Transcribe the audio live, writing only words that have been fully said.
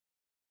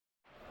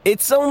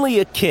It's only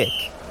a kick,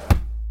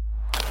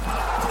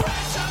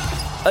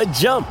 a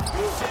jump,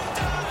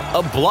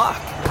 a block.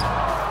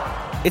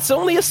 It's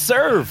only a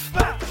serve.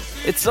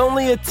 It's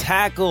only a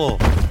tackle,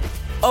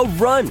 a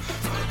run.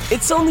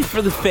 It's only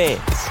for the fans.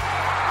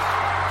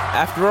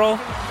 After all,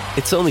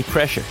 it's only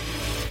pressure.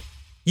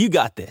 You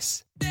got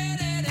this.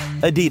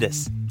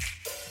 Adidas.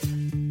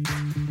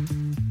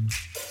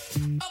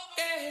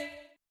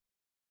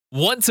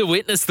 Want to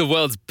witness the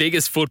world's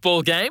biggest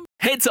football game?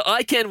 Head to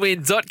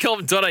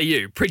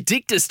iCanWin.com.au,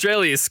 predict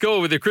Australia's score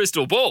with a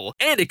crystal ball,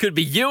 and it could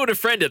be you and a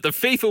friend at the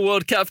FIFA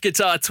World Cup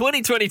Qatar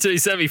 2022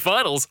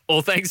 semi-finals,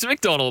 all thanks to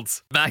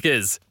McDonald's.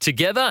 Maccas,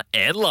 together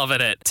and loving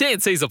it.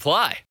 TNCs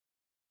apply.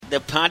 The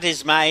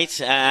punters,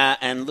 mate,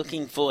 and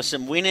looking for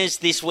some winners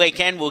this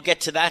weekend. We'll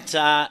get to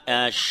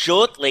that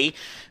shortly,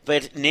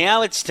 but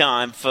now it's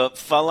time for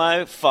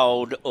Follow,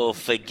 Fold or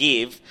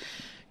Forgive.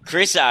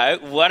 Chris O,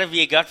 what have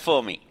you got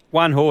for me?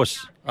 One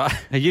horse. I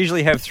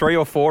usually have 3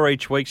 or 4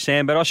 each week,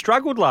 Sam, but I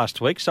struggled last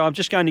week, so I'm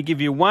just going to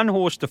give you one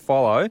horse to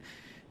follow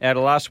out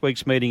of last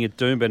week's meeting at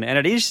Doomben, and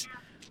it is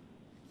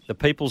the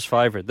people's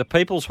favourite, the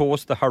people's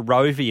horse, the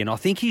Harrovian. I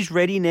think he's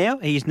ready now.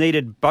 He's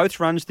needed both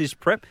runs this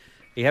prep.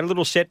 He had a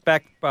little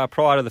setback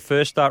prior to the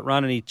first start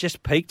run, and he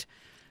just peaked.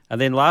 And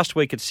then last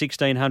week at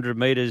 1,600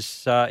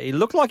 metres, it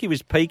looked like he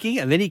was peaking,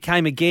 and then he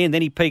came again,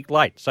 then he peaked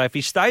late. So if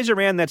he stays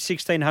around that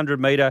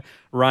 1,600-metre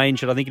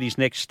range, and I think at his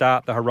next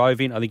start, the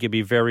Harrovian, I think it'd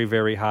be very,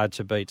 very hard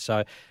to beat.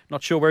 So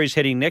not sure where he's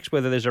heading next,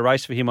 whether there's a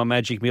race for him on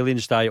Magic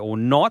Millions Day or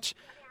not,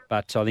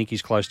 but I think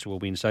he's close to a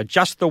win. So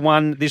just the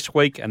one this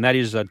week, and that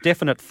is a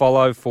definite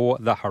follow for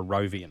the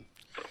Harrovian.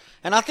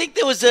 And I think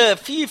there was a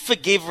few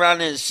Forgive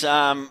runners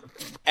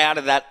out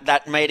of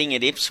that meeting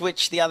at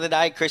Ipswich the other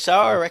day, Chris.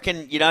 I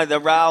reckon, the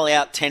rail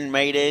out 10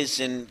 metres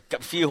and a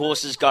few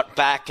horses got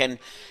back, and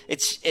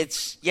it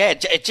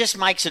just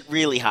makes it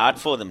really hard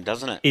for them,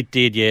 doesn't it? It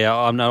did, yeah.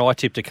 I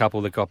tipped a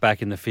couple that got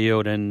back in the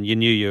field, and you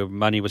knew your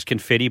money was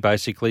confetti,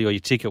 basically, or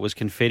your ticket was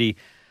confetti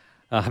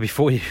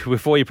before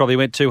you probably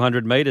went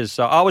 200 metres.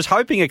 So I was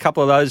hoping a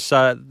couple of those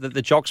that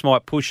the jocks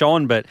might push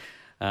on, but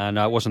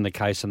no, it wasn't the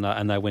case,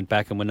 and they went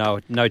back and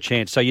were no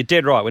chance. So you're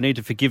dead right. We need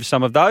to forgive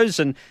some of those,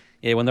 and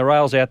yeah, when the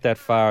rail's out that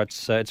far,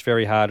 it's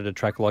very hard at a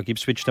track like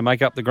Ipswich to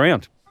make up the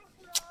ground.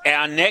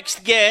 Our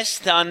next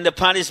guest on the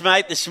Punters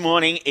Mate this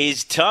morning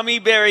is Tommy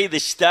Berry, the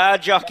star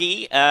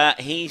jockey.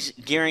 He's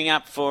gearing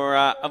up for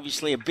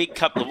obviously a big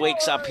couple of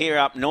weeks up here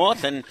up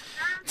north. And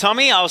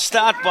Tommy, I'll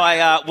start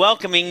by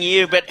welcoming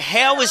you. But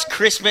how was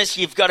Christmas?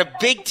 You've got a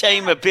big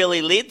team of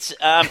Billy Lids.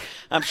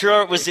 I'm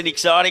sure it was an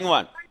exciting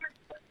one.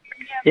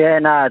 Yeah,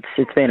 no,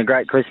 it's been a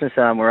great Christmas.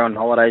 We're on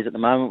holidays at the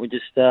moment. We're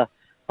just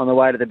on the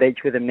way to the beach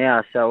with him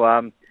now.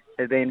 So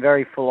it's been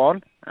very full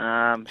on.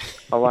 I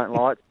won't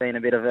lie, it's been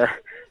a bit of a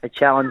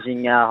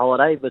challenging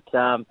holiday, but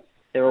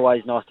they're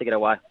always nice to get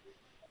away.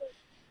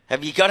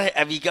 Have you got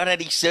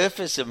any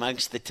surfers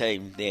amongst the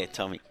team there,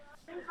 Tommy?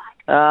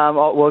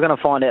 We're going to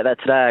find out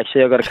that today.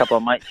 Actually, I've got a couple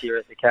of mates here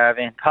at the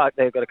caravan park.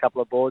 They've got a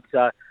couple of boards,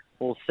 so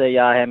we'll see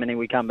how many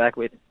we come back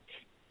with.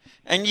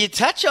 And you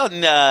touch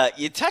on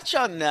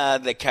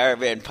the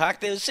caravan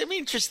park. There was some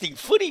interesting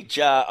footage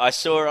I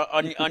saw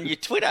on your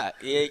Twitter.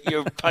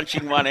 You're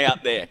punching one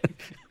out there.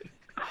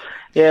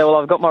 Yeah, well,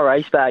 I've got my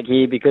race bag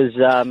here because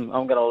I'm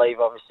going to leave,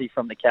 obviously,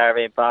 from the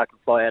caravan park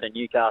and fly out of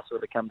Newcastle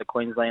to come to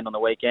Queensland on the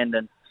weekend.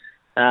 And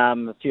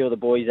a few of the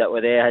boys that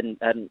were there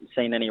hadn't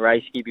seen any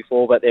race gear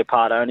before, but they're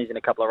part owners in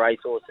a couple of race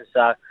horses.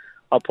 So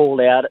I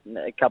pulled out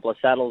a couple of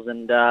saddles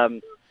and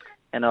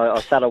I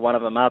saddled one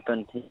of them up,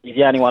 and he's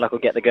the only one I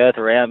could get the girth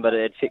around, but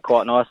it fit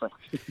quite nicely.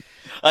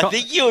 I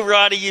think you were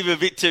riding him a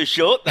bit too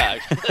short, though.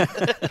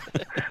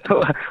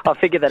 I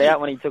figured that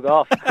out when he took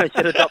off. I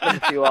should have dropped him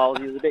a few holes.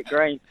 He was a bit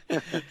green.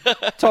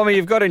 Tommy,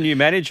 you've got a new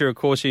manager, of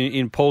course,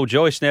 in Paul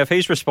Joyce. Now, if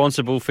he's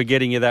responsible for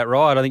getting you that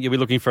ride, I think you'll be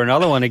looking for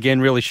another one again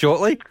really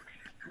shortly.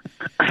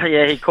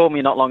 Yeah, he called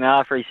me not long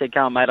after. He said,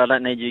 "Come on, mate, I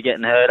don't need you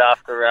getting hurt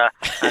after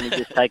only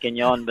just taking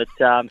you on." But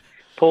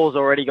Paul's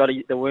already got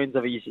the wounds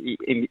of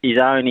his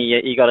own.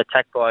 He got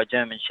attacked by a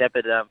German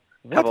Shepherd a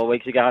couple of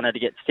weeks ago and had to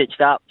get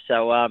stitched up.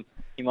 So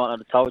he might not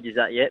have told you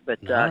that yet,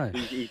 but no.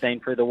 He's been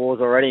through the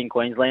wars already in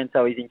Queensland,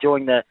 so he's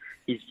enjoying the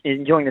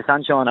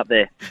sunshine up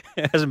there.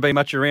 It hasn't been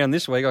much around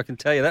this week, I can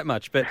tell you that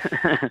much. But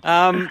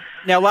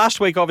now, last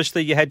week,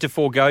 obviously, you had to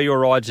forego your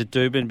rides at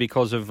Doomben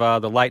because of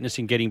the lateness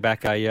in getting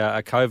back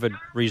a COVID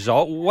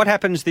result. What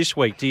happens this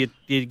week? Do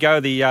you go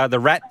the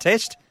rat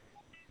test?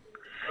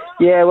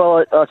 Yeah,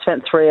 well, I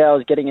spent 3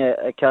 hours getting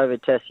a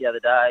COVID test the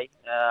other day,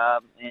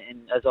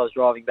 and as I was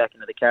driving back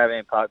into the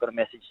caravan park, I got a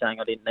message saying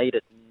I didn't need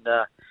it,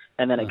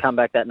 and then it come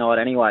back that night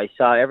anyway.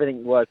 So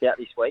everything worked out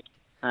this week,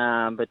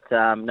 but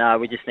no,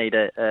 we just need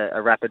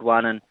a rapid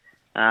one,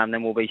 and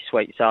then we'll be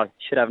sweet. So I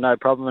should have no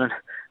problem, and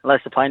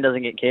unless the plane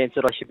doesn't get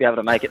cancelled, I should be able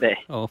to make it there.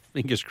 Oh,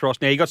 fingers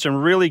crossed. Now, you got some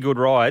really good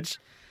rides.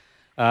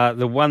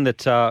 The one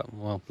that,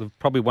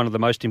 probably one of the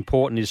most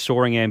important is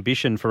Soaring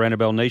Ambition for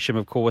Annabelle Neesham,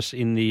 of course,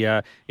 in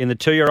the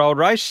 2-year-old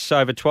race,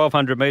 over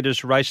 1,200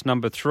 metres, race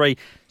number 3.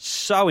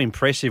 So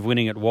impressive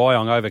winning at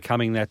Wyong,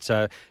 overcoming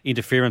that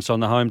interference on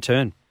the home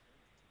turn.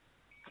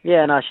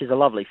 Yeah, no, she's a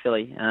lovely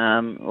filly.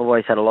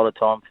 Always had a lot of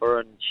time for her,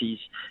 and she's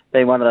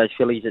been one of those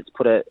fillies that's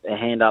put her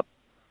hand up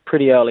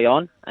pretty early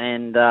on.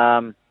 And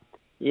I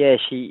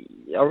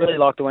really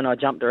liked her when I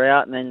jumped her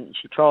out, and then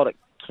she trialled at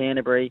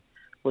Canterbury.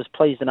 Was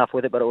pleased enough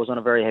with it, but it was on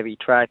a very heavy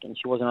track, and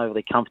she wasn't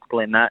overly comfortable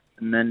in that.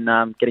 And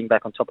then getting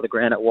back on top of the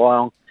ground at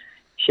Wyong,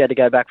 she had to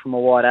go back from a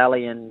wide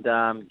alley, and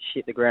she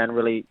hit the ground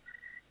really.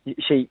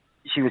 She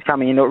was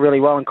coming into it really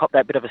well and copped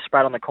that bit of a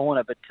spread on the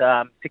corner, but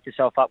picked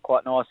herself up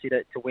quite nicely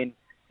to win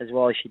as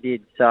well as she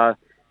did. So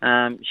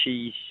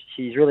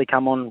she's really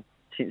come on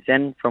since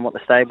then, from what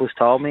the stables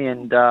told me,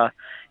 and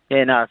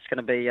it's going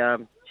to be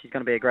she's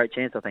going to be a great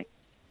chance, I think.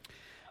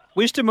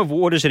 Wisdom of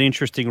Water's an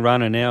interesting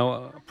runner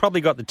now. Probably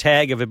got the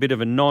tag of a bit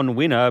of a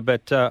non-winner,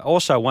 but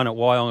also won at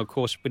Wyong, of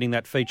course, winning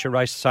that feature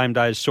race the same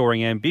day as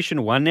Soaring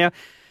Ambition won. Now,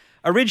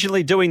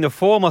 originally doing the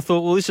form, I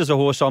thought, well, this is a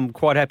horse I'm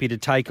quite happy to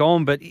take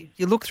on, but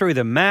you look through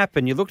the map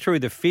and you look through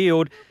the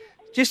field,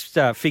 just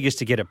figures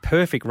to get a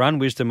perfect run,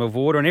 Wisdom of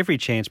Water, and every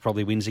chance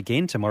probably wins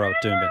again tomorrow at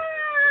Doomben.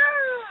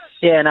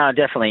 Yeah, no,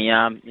 definitely.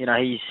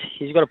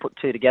 He's got to put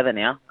two together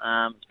now.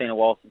 It's been a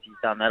while since he's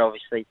done that,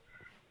 obviously.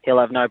 He'll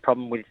have no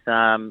problem with,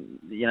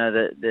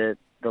 the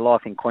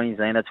life in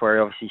Queensland. That's where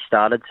he obviously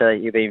started, so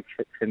he'll be in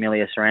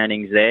familiar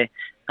surroundings there,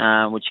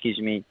 which gives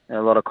me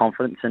a lot of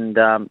confidence. And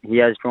he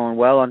has drawn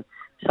well. And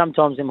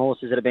sometimes them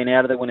horses that have been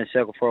out of the winner's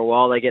circle for a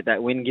while, they get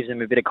that win, gives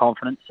them a bit of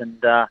confidence.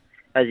 And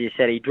as you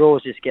said, he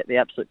draws just get the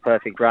absolute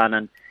perfect run.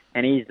 And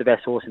he's the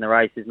best horse in the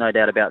race, there's no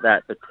doubt about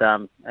that. But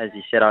as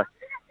you said,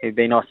 it'd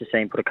be nice to see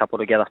him put a couple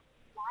together.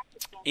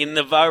 In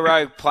the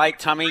Voro plate,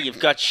 Tommy, you've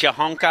got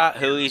Shahonka,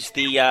 who is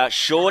the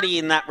shorty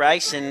in that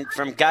race, and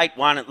from gate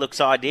one, it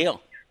looks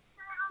ideal.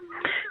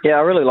 Yeah,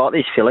 I really like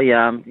this filly.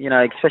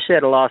 Especially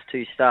at the last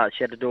two starts,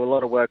 she had to do a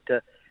lot of work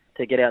to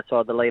get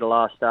outside the leader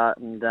last start,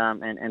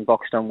 and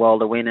boxed on well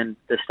to win. And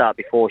the start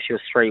before, she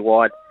was 3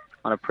 wide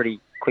on a pretty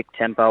quick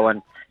tempo,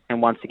 and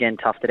once again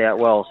toughed it out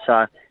well.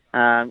 So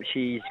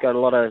she's got a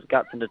lot of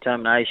guts and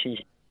determination.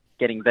 She's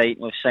getting beat,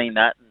 and we've seen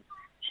that.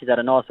 She's had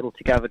a nice little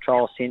tick-over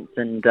trial since,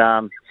 and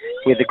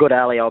with a good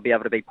alley, I'll be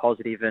able to be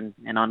positive, and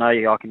I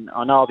know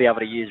I'll be able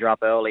to use her up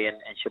early, and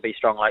she'll be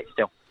strong late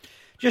still.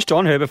 Just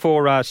on her,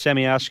 before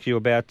Sammy asks you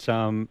about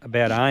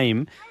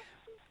AIM,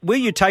 will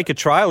you take a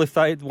trail if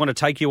they want to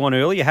take you on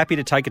early? You're happy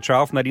to take a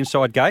trail from that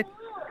inside gate?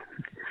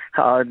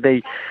 I'll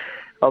be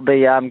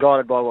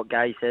guided by what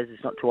Gay says.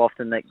 It's not too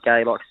often that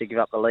Gay likes to give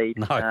up the lead.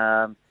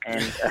 No.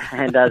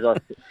 And as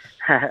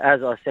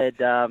I said,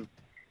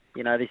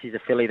 this is a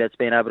filly that's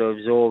been able to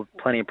absorb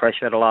plenty of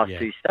pressure at the last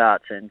two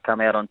starts and come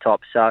out on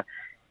top. So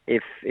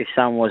if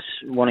someone was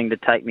wanting to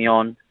take me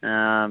on,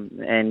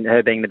 and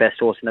her being the best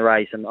horse in the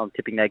race, I'm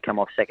tipping they'd come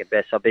off second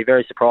best. So I'd be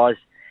very surprised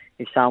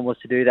if someone was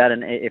to do that,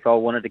 and if I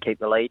wanted to keep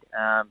the lead.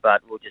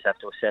 But we'll just have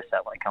to assess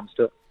that when it comes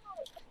to it.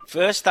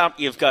 First up,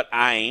 you've got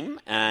AIM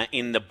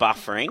in the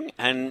buffering,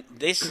 and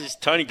this is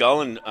Tony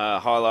Gollan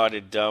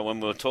highlighted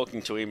when we were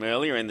talking to him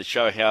earlier in the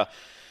show how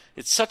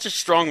it's such a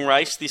strong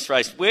race, this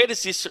race. Where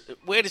does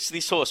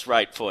this horse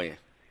rate for you?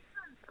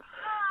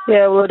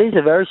 Yeah, well, it is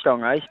a very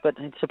strong race, but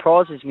it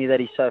surprises me that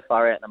he's so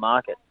far out in the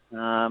market.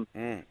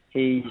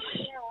 His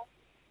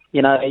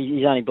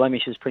only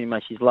blemish was pretty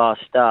much his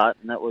last start,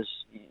 and that was,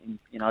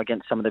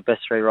 against some of the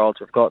best 3-year-olds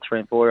we've got, 3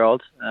 and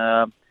 4-year-olds.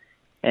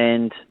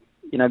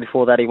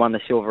 Before that he won the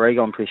Silver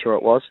Eagle, I'm pretty sure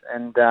it was,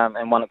 and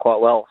won it quite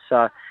well.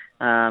 So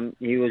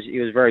he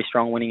was very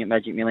strong winning at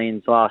Magic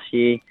Millions last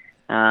year.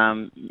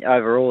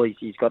 Overall,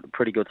 he's got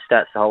pretty good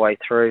stats the whole way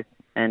through,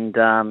 and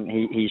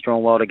he's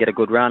drawn well to get a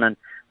good run. And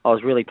I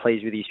was really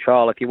pleased with his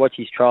trial. If you watch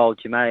his trial,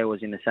 Jamea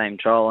was in the same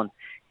trial, and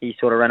he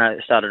sort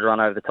of started to run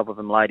over the top of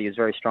him late. He was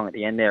very strong at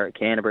the end there at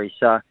Canterbury.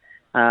 So,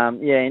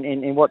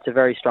 in what's a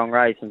very strong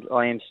race, and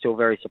I am still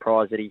very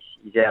surprised that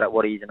he's out at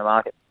what he is in the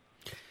market.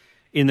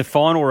 In the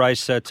final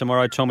race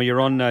tomorrow, Tommy,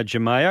 you're on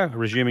Jamea,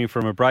 resuming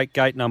from a break,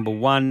 gate number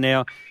 1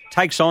 now.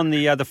 Takes on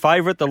the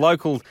favourite, the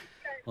local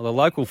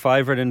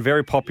favourite and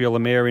very popular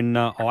mare in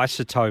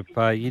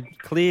Isotope. You'd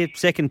clear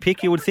second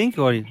pick, you would think,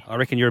 or I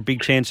reckon you're a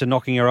big chance of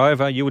knocking her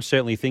over. You would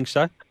certainly think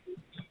so.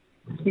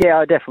 Yeah,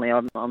 I'm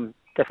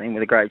definitely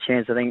with a great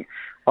chance. I think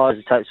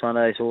Isotope's one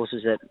of those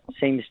horses that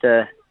seems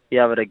to be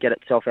able to get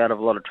itself out of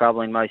a lot of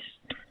trouble in most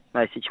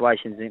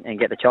situations and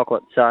get the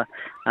chocolate. So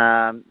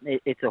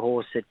it's a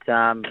horse that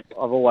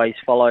I've always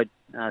followed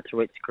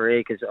through its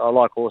career, because I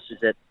like horses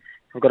that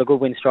have got a good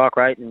win strike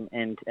rate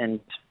and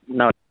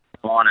know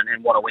line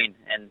and want to win,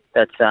 and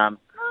that's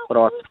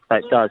what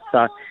Isotope does.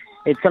 So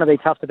it's going to be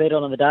tough to beat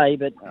on the day,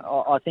 but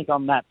I think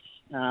I'm mapped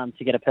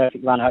to get a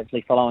perfect run,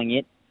 hopefully following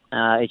it.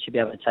 It should be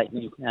able to take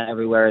me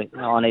everywhere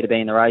I need to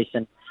be in the race,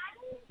 and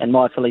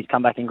my filly's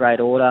come back in great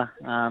order.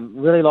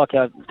 Really like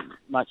how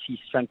much she's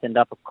strengthened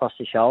up across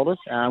the shoulders.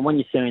 When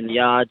you see her in the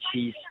yard,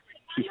 she's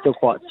still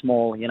quite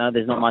small.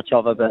 There's not much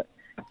of her, but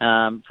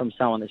from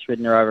someone that's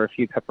ridden her over a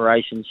few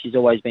preparations, she's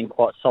always been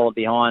quite solid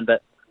behind,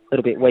 but a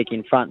little bit weak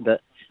in front.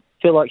 But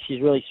I feel like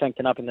she's really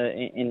strengthened up in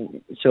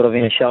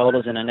her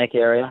shoulders and her neck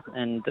area,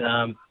 and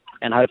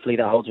hopefully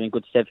that holds her in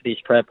good stead for this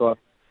prep.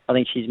 I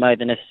think she's made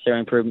the necessary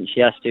improvements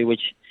she has to,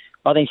 which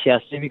I think she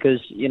has to because,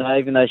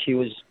 even though she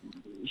was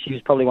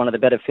probably one of the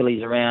better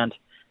fillies around,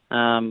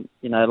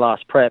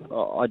 last prep,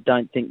 I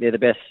don't think they're the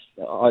best.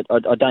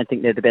 I don't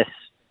think they're the best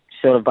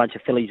sort of bunch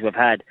of fillies we've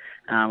had.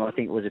 I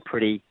think it was a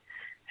pretty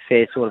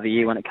fair sort of a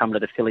year when it comes to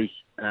the fillies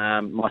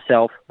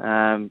myself.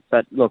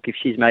 But look, if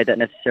she's made that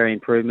necessary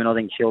improvement, I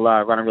think she'll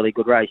run a really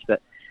good race.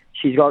 But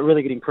she's got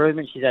really good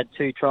improvement. She's had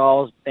 2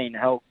 trials, been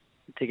held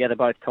together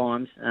both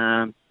times.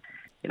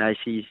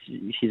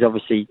 She's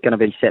obviously going to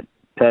be set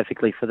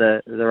perfectly for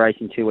the race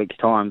in 2 weeks'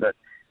 time. But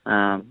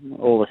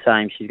all the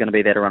same, she's going to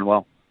be there to run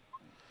well.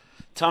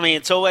 Tommy,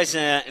 it's always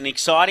an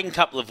exciting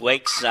couple of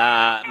weeks,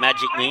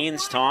 Magic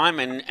Millions time,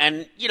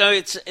 and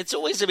it's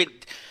always a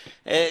bit.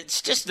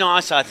 It's just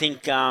nice, I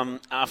think.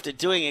 After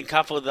doing a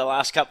couple of the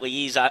last couple of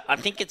years, I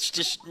think it's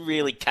just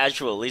really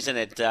casual, isn't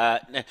it?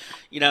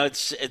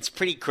 It's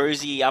pretty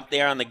cruisy up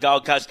there on the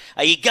Gold Coast.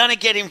 Are you going to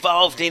get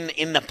involved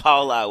in the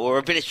polo or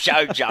a bit of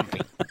show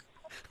jumping?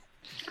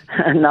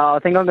 No, I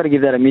think I'm going to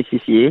give that a miss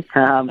this year,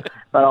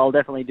 but I'll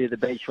definitely do the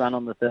beach run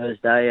on the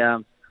Thursday.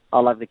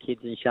 I'll have the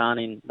kids and Sean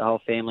and the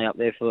whole family up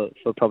there for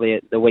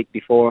probably the week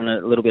before and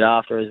a little bit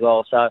after as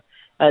well. So,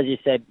 as you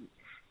said,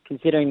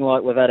 considering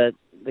like we've had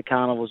the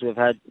carnivals we've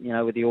had,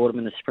 with the autumn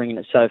and the spring, and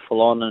it's so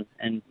full on,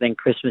 and then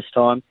Christmas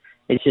time,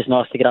 it's just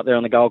nice to get up there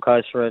on the Gold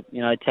Coast for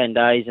 10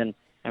 days and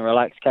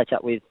relax, catch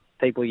up with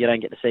people you don't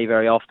get to see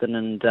very often,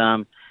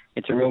 and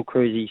it's a real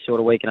cruisy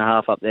sort of week and a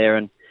half up there,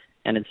 and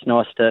it's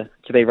nice to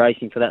be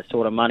racing for that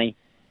sort of money.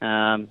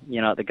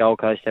 At the Gold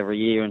Coast every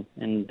year,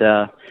 and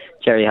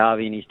Jerry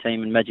Harvey and his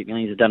team and Magic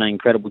Millions have done an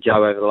incredible job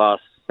over the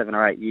last 7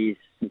 or 8 years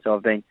since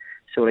I've been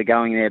sort of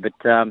going there. But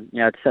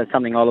it's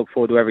something I look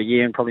forward to every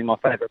year, and probably my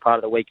favourite part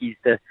of the week is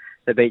the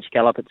beach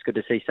gallop. It's good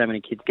to see so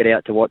many kids get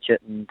out to watch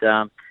it, and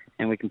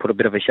we can put a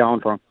bit of a show on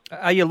for them.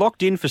 Are you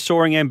locked in for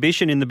Soaring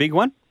Ambition in the big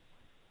one?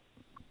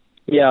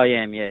 Yeah, I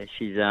am. Yeah,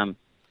 she's.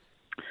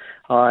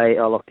 I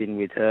locked in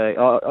with her.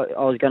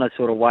 I was going to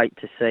sort of wait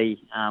to see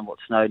what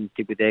Snowden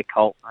did with their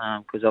colt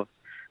because I've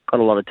got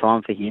a lot of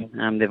time for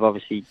him. They've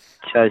obviously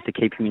chose to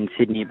keep him in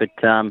Sydney, but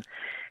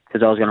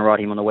because I was going to ride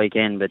him on the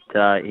weekend. But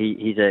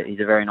he's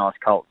a very nice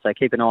colt, so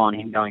keep an eye on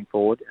him going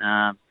forward.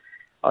 I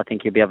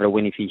think he'll be able to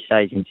win if he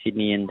stays in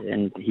Sydney,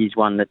 and he's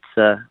one that's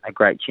a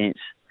great chance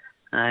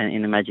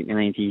in the Magic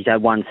Millions. He's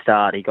had one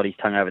start, he got his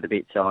tongue over the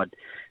bit, so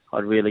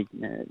I'd really,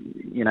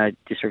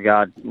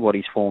 disregard what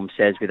his form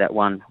says with that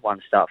one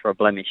start for a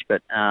blemish.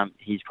 But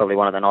he's probably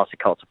one of the nicer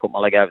colts to put my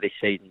leg over this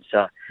season.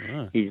 So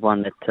he's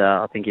one that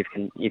I think if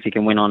he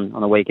can win on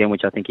the weekend,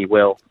 which I think he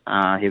will,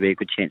 he'll be a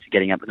good chance of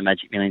getting up at the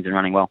Magic Millions and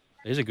running well.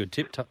 There's a good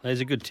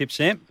tip,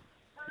 Sam.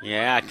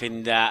 Yeah,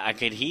 I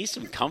can hear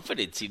some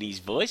confidence in his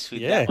voice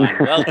with that one.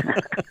 Well,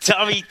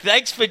 Tommy,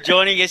 thanks for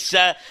joining us.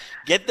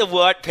 Get the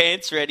white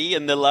pants ready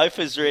and the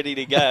loafers ready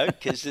to go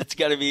because it's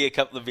going to be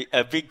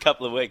a big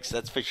couple of weeks,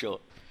 that's for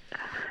sure.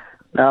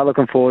 No,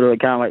 looking forward to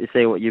it. Can't wait to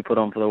see what you put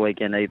on for the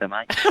weekend either,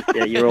 mate.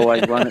 Yeah, you're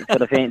always one that's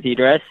got a fancy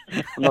dress.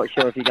 I'm not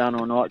sure if you're going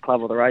to a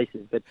nightclub or the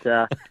races, but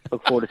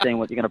look forward to seeing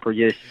what you're going to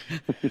produce.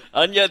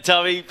 On you,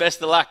 Tommy.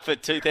 Best of luck for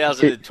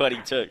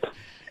 2022.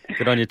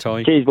 Good on you,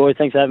 Tommy. Cheers, boys.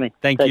 Thanks for having me.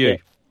 Thank you. Care.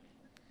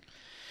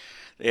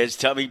 There's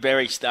Tommy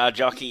Berry, star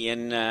jockey,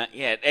 and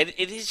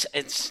it's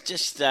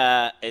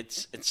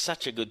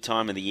such a good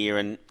time of the year,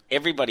 and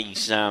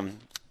everybody's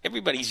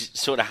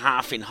sort of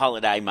half in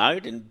holiday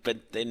mode,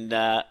 but then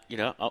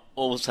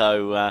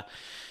also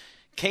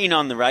keen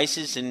on the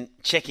races and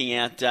checking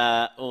out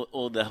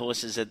all the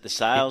horses at the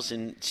sales,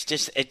 and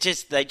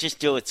they just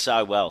do it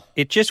so well.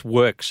 It just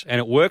works, and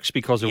it works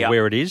because of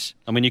where it is.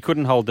 I mean, you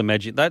couldn't hold the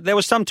Magic. There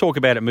was some talk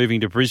about it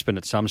moving to Brisbane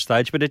at some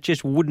stage, but it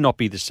just would not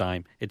be the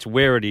same. It's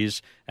where it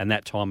is and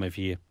that time of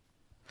year.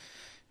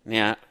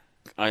 Now,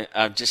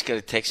 I've just got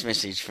a text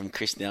message from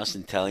Chris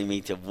Nelson telling me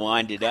to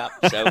wind it up,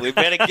 so we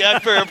better go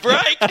for a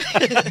break.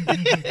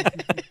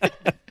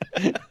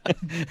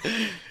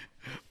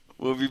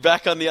 We'll be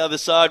back on the other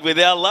side with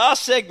our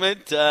last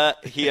segment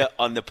here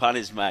on The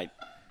Punters, Mate.